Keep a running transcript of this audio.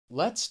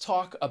Let's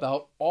talk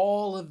about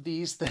all of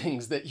these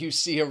things that you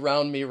see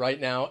around me right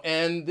now.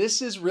 And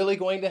this is really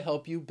going to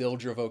help you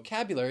build your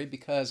vocabulary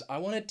because I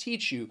want to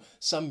teach you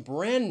some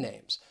brand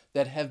names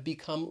that have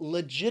become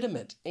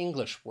legitimate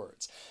English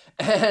words.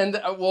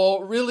 And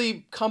well,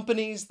 really,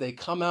 companies, they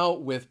come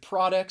out with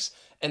products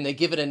and they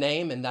give it a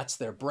name and that's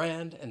their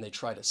brand and they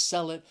try to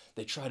sell it,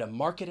 they try to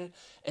market it.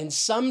 And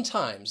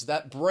sometimes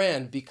that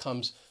brand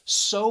becomes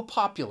so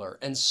popular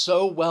and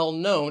so well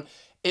known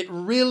it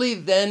really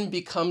then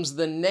becomes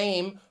the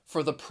name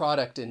for the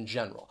product in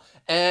general.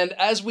 And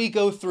as we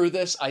go through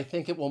this, I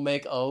think it will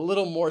make a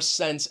little more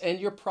sense, and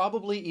you're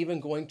probably even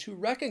going to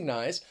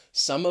recognize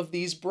some of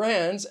these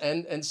brands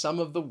and some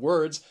of the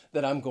words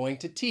that I'm going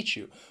to teach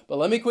you. But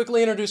let me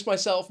quickly introduce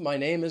myself. My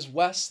name is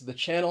Wes. The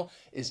channel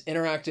is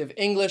Interactive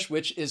English,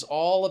 which is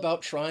all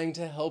about trying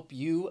to help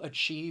you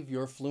achieve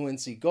your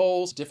fluency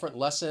goals, different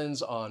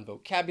lessons on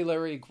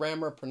vocabulary,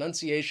 grammar,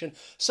 pronunciation.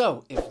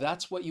 So if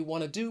that's what you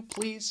want to do,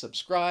 please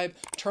subscribe,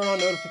 turn on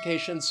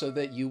notifications so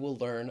that you will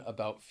learn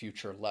about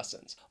future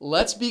lessons.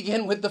 Let's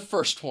begin with the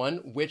first one,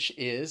 which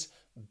is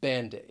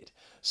Band-Aid.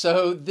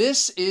 So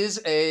this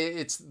is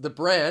it's the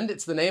brand,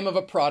 it's the name of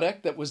a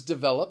product that was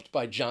developed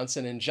by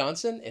Johnson &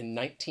 Johnson in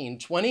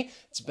 1920.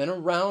 It's been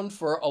around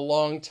for a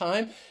long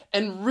time,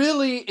 and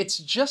really it's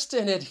just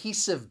an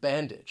adhesive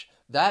bandage.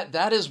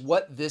 That is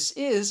what this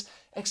is,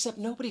 except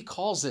nobody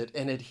calls it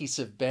an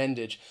adhesive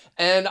bandage.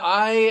 And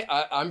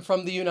I'm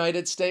from the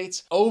United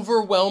States.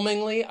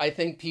 Overwhelmingly, I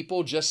think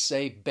people just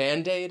say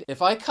Band-Aid.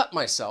 If I cut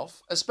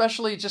myself,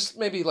 especially just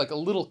maybe like a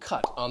little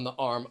cut on the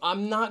arm,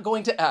 I'm not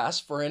going to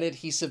ask for an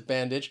adhesive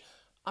bandage.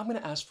 I'm going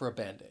to ask for a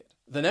Band-Aid.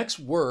 The next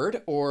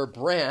word or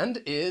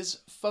brand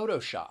is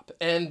Photoshop.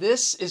 And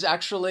this is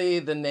actually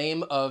the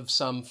name of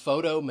some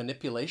photo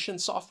manipulation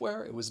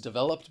software. It was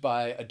developed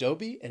by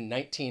Adobe in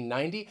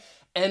 1990.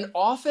 And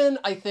often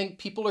I think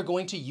people are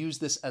going to use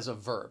this as a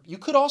verb. You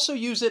could also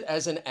use it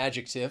as an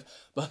adjective,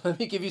 but let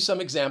me give you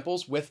some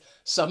examples with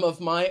some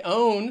of my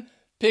own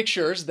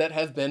pictures that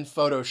have been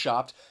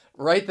Photoshopped.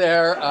 Right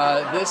there,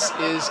 this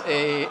is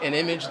an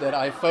image that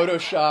I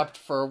Photoshopped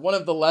for one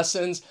of the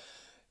lessons.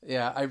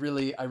 Yeah, I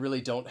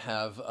really don't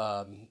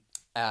have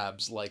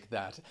abs like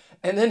that.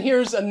 And then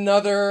here's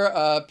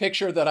another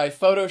picture that I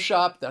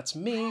Photoshopped. That's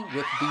me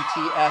with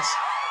BTS.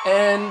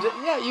 And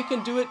yeah, you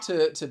can do it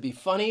to be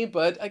funny,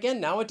 but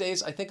again,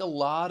 nowadays, I think a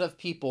lot of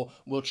people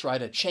will try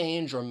to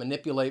change or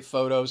manipulate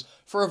photos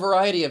for a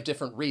variety of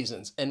different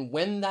reasons. And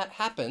when that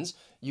happens,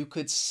 you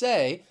could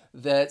say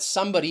that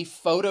somebody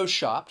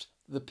Photoshopped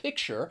the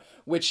picture,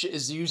 which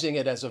is using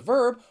it as a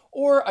verb,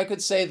 or I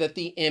could say that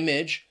the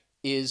image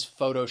is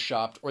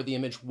Photoshopped or the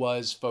image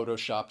was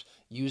Photoshopped,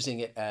 using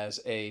it as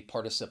a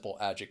participle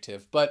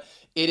adjective. But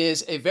it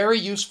is a very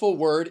useful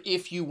word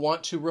if you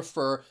want to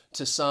refer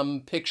to some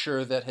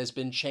picture that has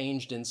been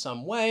changed in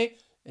some way,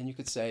 and you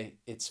could say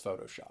it's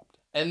Photoshopped.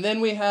 And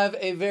then we have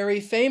a very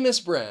famous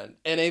brand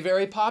and a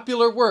very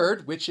popular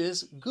word, which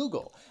is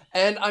Google.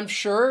 And I'm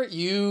sure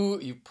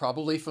you're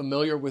probably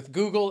familiar with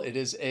Google. It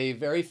is a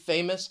very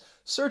famous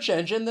search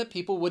engine that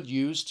people would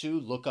use to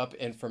look up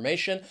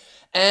information.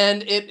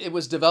 And it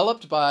was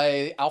developed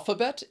by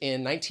Alphabet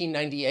in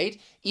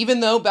 1998, even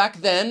though back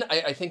then,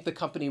 I think the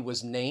company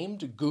was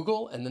named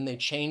Google, and then they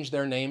changed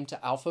their name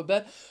to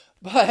Alphabet.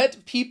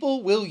 But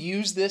people will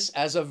use this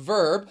as a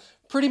verb,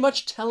 pretty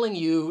much telling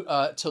you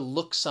to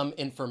look some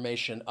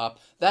information up.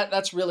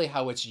 That's really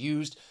how it's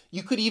used.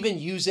 You could even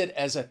use it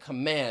as a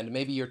command.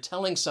 Maybe you're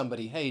telling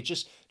somebody, hey,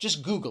 just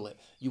Google it.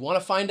 You want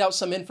to find out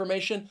some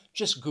information?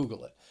 Just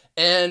Google it.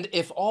 And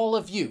if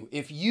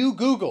you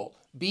Google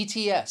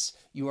BTS,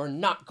 you are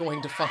not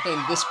going to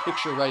find this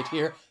picture right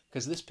here,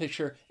 because this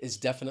picture is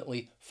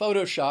definitely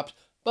Photoshopped.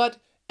 But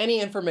any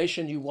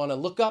information you want to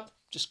look up,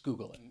 just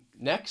Google it.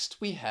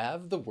 Next, we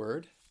have the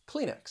word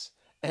Kleenex.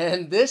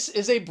 And this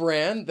is a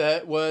brand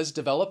that was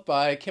developed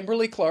by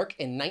Kimberly-Clark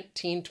in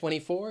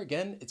 1924.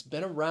 Again, it's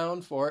been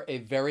around for a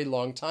very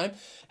long time.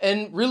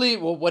 And really,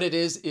 well, what it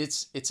is,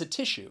 it's a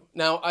tissue.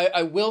 Now,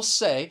 I will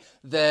say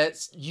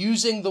that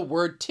using the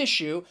word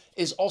tissue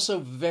is also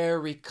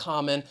very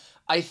common.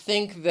 I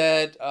think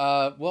that,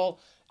 well,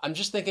 I'm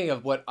just thinking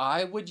of what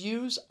I would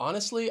use.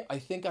 Honestly, I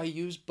think I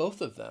use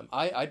both of them.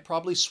 I'd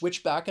probably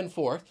switch back and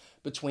forth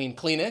between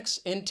Kleenex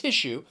and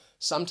tissue.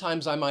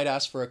 Sometimes I might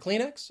ask for a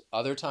Kleenex.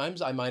 Other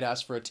times I might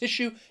ask for a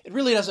tissue. It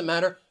really doesn't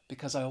matter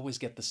because I always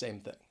get the same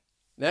thing.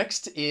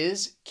 Next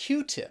is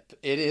Q-tip.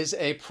 It is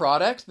a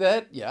product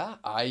that, yeah,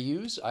 I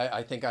use.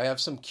 I think I have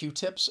some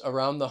Q-tips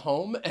around the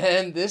home,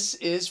 and this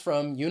is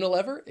from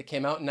Unilever. It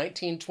came out in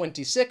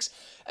 1926,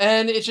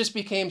 and it just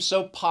became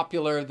so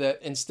popular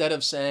that instead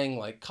of saying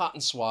like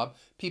cotton swab,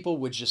 people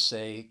would just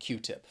say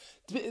Q-tip.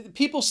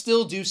 People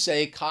still do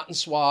say cotton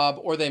swab,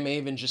 or they may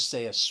even just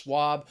say a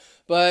swab,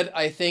 but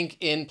I think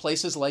in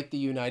places like the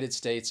United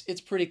States,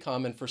 it's pretty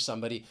common for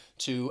somebody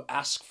to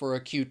ask for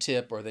a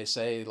Q-tip, or they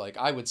say, like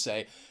I would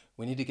say,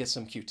 we need to get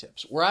some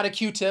Q-tips. We're out of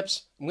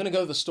Q-tips. I'm going to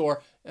go to the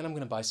store and I'm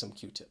going to buy some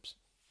Q-tips.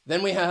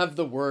 Then we have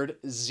the word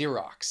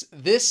Xerox.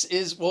 This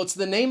is, well, it's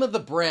the name of the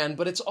brand,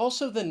 but it's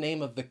also the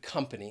name of the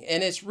company.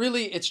 And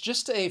it's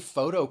just a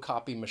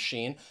photocopy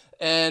machine.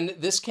 And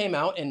this came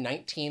out in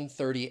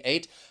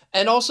 1938.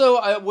 And also,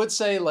 I would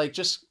say, like,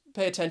 just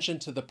pay attention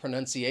to the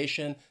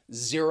pronunciation,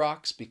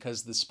 Xerox,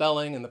 because the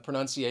spelling and the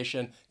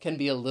pronunciation can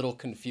be a little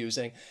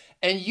confusing.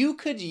 And you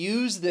could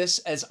use this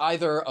as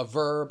either a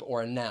verb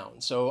or a noun.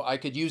 So I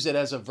could use it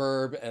as a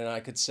verb and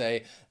I could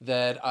say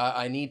that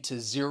I need to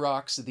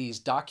Xerox these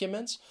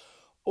documents.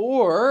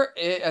 Or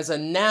as a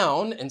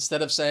noun,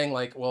 instead of saying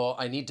like, well,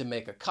 I need to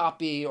make a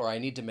copy or I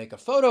need to make a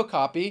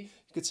photocopy,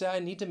 you could say I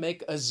need to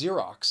make a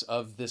Xerox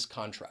of this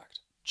contract.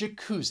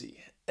 Jacuzzi.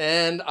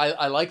 And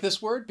I like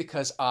this word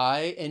because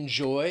I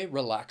enjoy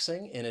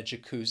relaxing in a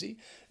jacuzzi.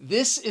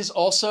 This is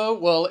also,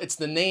 well, it's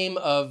the name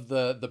of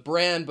the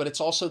brand, but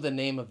it's also the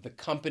name of the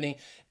company.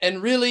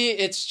 And really,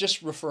 it's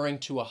just referring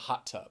to a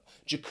hot tub.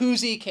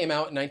 Jacuzzi came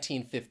out in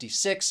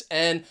 1956,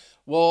 and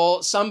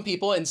well, some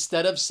people,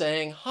 instead of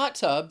saying hot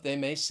tub, they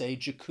may say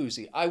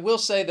jacuzzi. I will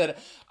say that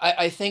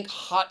I think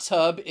hot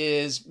tub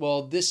is,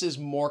 well, this is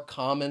more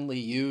commonly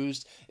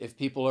used if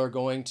people are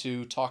going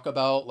to talk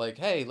about like,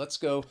 hey, let's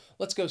go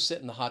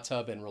sit in the hot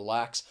tub and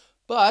relax.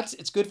 But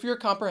it's good for your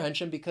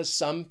comprehension because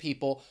some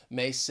people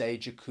may say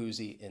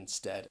jacuzzi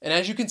instead. And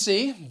as you can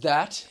see,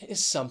 that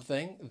is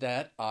something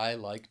that I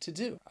like to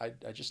do. I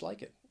just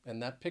like it.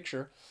 And that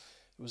picture,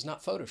 it was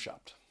not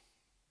photoshopped.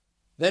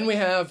 Then we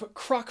have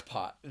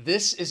Crock-Pot.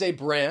 This is a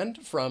brand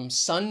from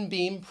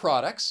Sunbeam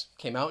Products,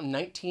 came out in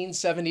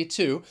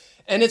 1972,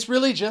 and it's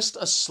really just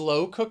a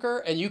slow cooker,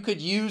 and you could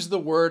use the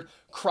word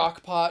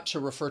crock-pot to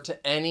refer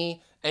to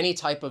any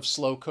type of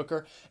slow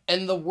cooker.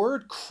 And the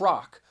word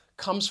crock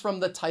comes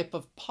from the type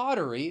of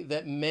pottery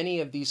that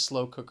many of these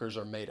slow cookers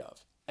are made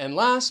of. And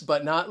last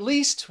but not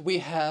least, we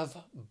have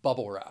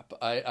bubble wrap.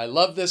 I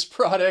love this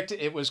product.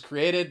 It was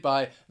created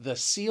by the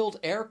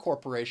Sealed Air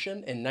Corporation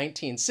in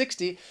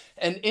 1960.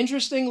 And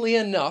interestingly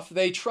enough,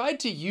 they tried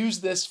to use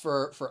this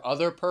for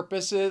other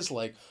purposes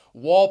like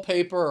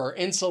wallpaper or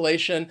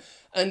insulation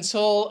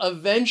until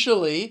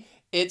eventually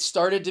it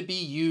started to be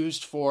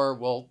used for,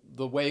 well,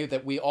 the way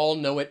that we all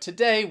know it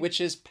today,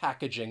 which is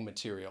packaging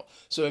material.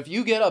 So if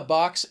you get a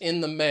box in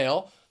the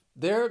mail,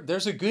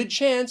 there's a good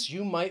chance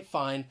you might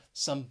find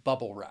some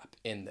bubble wrap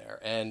in there.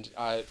 And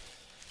I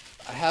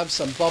have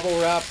some bubble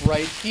wrap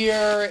right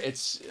here.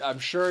 I'm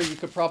sure you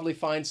could probably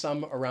find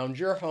some around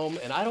your home.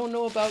 And I don't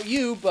know about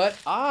you, but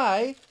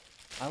I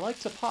like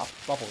to pop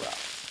bubble wrap.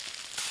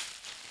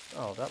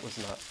 Oh, that was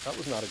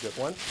not a good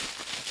one.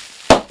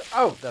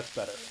 Oh, that's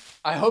better.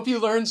 I hope you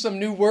learned some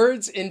new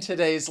words in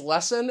today's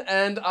lesson,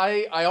 and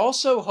I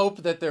also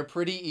hope that they're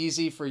pretty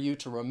easy for you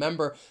to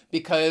remember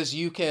because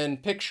you can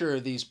picture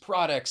these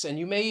products and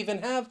you may even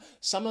have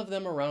some of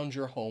them around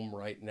your home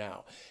right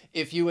now.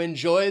 If you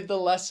enjoyed the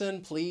lesson,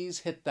 please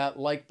hit that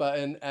like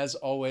button. As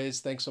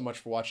always, thanks so much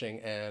for watching,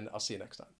 and I'll see you next time.